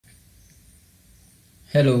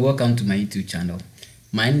Hello, welcome to my YouTube channel.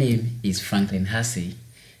 My name is Franklin Hassey,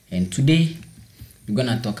 and today we're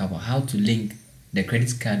gonna talk about how to link the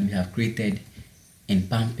credit card we have created in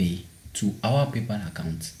PALMPAY to our PayPal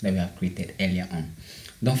account that we have created earlier on.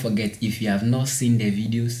 Don't forget, if you have not seen the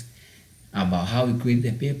videos about how we create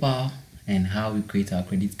the PayPal and how we create our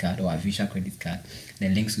credit card or our Vitual credit card, the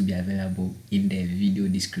links will be available in the video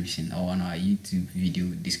description or on our YouTube video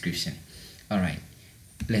description. Alright,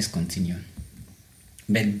 let's continue.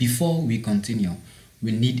 But before we continue,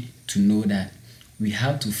 we need to know that we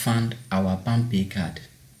have to fund our PALMPAY card.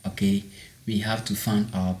 Okay, we have to fund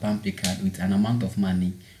our PALMPAY card with an amount of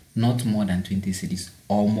money not more than 20 cedis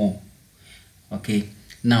or more. Okay,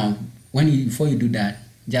 now before you do that,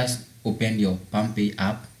 just open your PALMPAY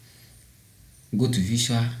app, go to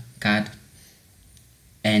Visual Card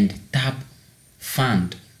and tap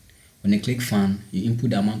Fund. When you click Fund, you input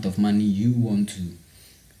the amount of money you want to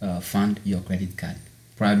fund your credit card.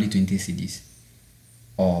 Probably 20 cedis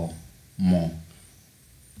or more.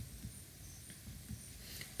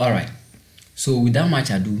 Alright, so without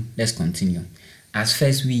much ado, let's continue. As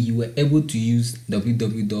first, you were able to use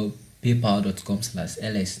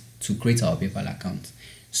www.paypal.com/ls to create our PayPal account.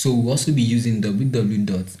 So we'll also be using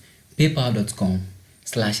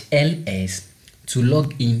www.paypal.com/ls to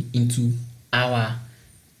log into our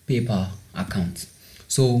PayPal account.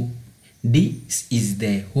 So this is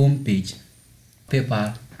the home page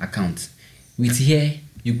PayPal account. With here,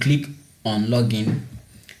 you click on login,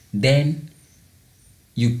 then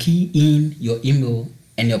you key in your email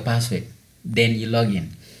and your password, then you log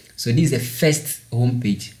in. So this is the first home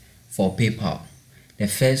page for PayPal, the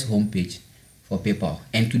first home page for PayPal.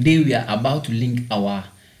 And today we are about to link our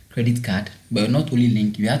credit card, but not only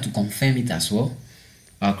link, we have to confirm it as well.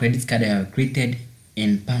 Our credit card that we have created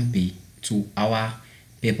in PALMPAY to our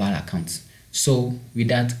PayPal account. So with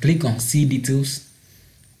that, click on see details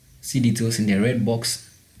in the red box.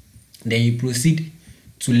 Then you proceed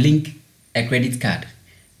to link a credit card.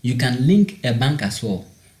 You can link a bank as well,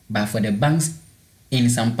 but for the banks in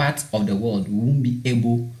some parts of the world, we won't be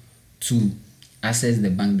able to access the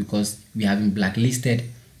bank because we have been blacklisted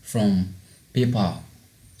from PayPal.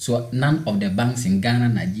 So none of the banks in Ghana,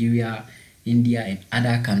 Nigeria, India and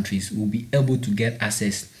other countries will be able to get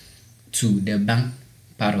access to the bank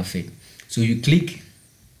part of it. So you click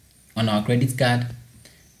on our credit card,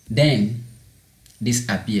 then this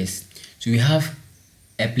appears. So you have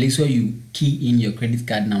a place where you key in your credit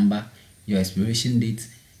card number, your expiration date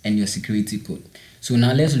and your security code. So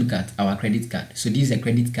now let's look at our credit card. So this is a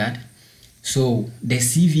credit card. So the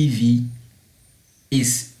CVV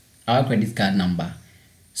is our credit card number.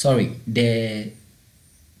 Sorry, the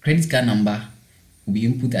credit card number will be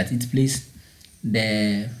input at its place.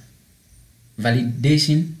 The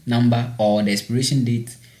validation number or the expiration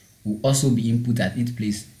date will also be input at its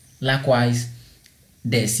place. Likewise,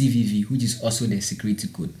 the CVV, which is also the security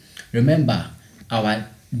code. Remember, our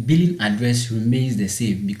billing address remains the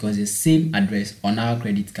same because the same address on our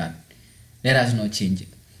credit card. Let us not change it.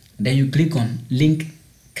 Then you click on link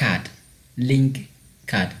card. Link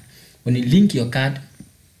card. When you link your card,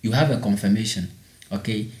 you have a confirmation,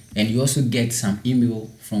 okay, and you also get some email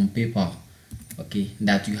from PayPal, okay,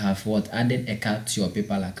 that you have added a card to your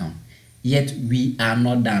PayPal account. Yet we are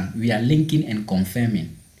not done. We are linking and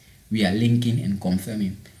confirming.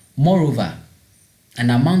 Moreover, an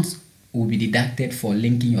amount will be deducted for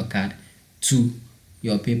linking your card to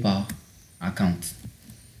your PayPal account.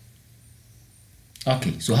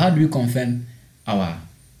 Okay, so how do we confirm our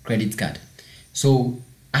credit card? So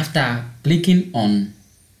after clicking on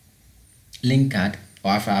link card,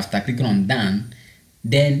 or after clicking on done,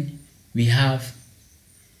 then we have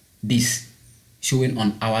this showing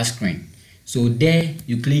on our screen. So there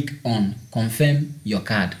you click on confirm your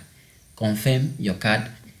card. Confirm your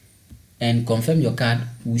card, and confirm your card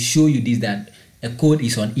will show you this, that a code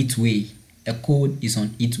is on its way. A code is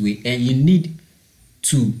on its way, and you need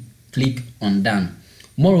to click on done.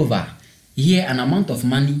 Moreover, here an amount of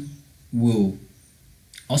money will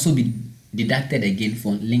also be deducted again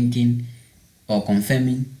for linking or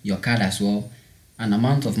confirming your card as well. An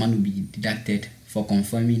amount of money will be deducted for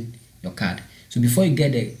confirming your card. So before you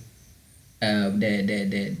get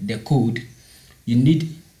the code, you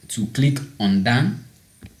need to click on done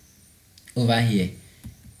over here.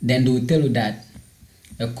 Then they will tell you that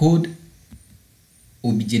a code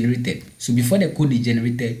will be generated. So before the code is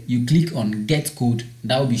generated, you click on get code.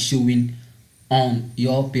 That will be showing on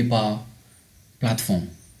your PayPal platform.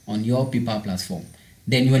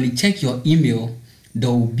 Then when you check your email, there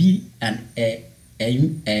will be a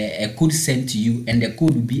code sent to you, and the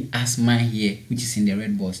code will be as mine here, which is in the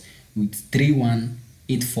red box with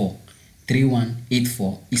 3184.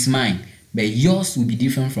 3184 is mine, but yours will be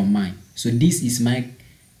different from mine. So this is my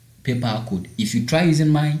PayPal code. If you try using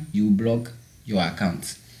mine, you will block your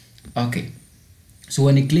account. Okay, so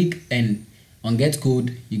when you click on get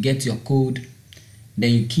code, you get your code,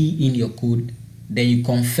 then you key in your code, then you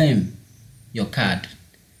confirm your card,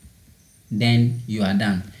 then you are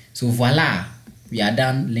done. So voila, we are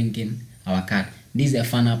done linking our card. This is the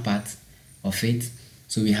final part of it.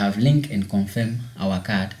 So we have link and confirm our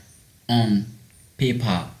card on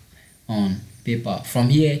PayPal. From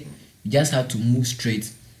here, you just have to move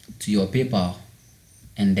straight to your PayPal,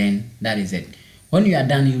 and then that is it. When you are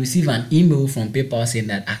done, you receive an email from PayPal saying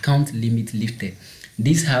that account limit lifted.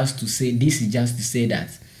 This is just to say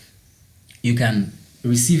that you can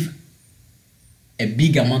receive a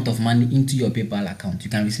big amount of money into your PayPal account. You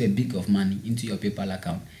can receive a big of money into your PayPal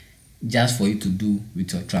account just for you to do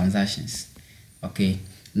with your transactions. Okay,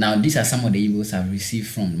 now these are some of the emails I've received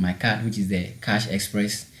from my card, which is the Cash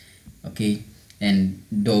Express. Okay, and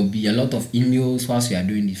there will be a lot of emails whilst you are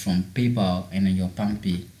doing it from PayPal and on your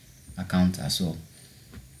PALMPAY account as well.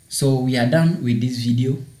 So we are done with this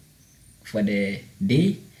video for the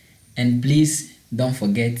day, and please don't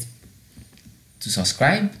forget to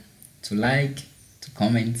subscribe, to like, to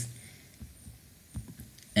comment,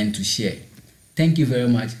 and to share. Thank you very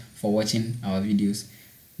much for watching our videos.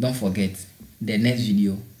 Don't forget, the next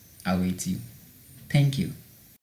video awaits you. Thank you.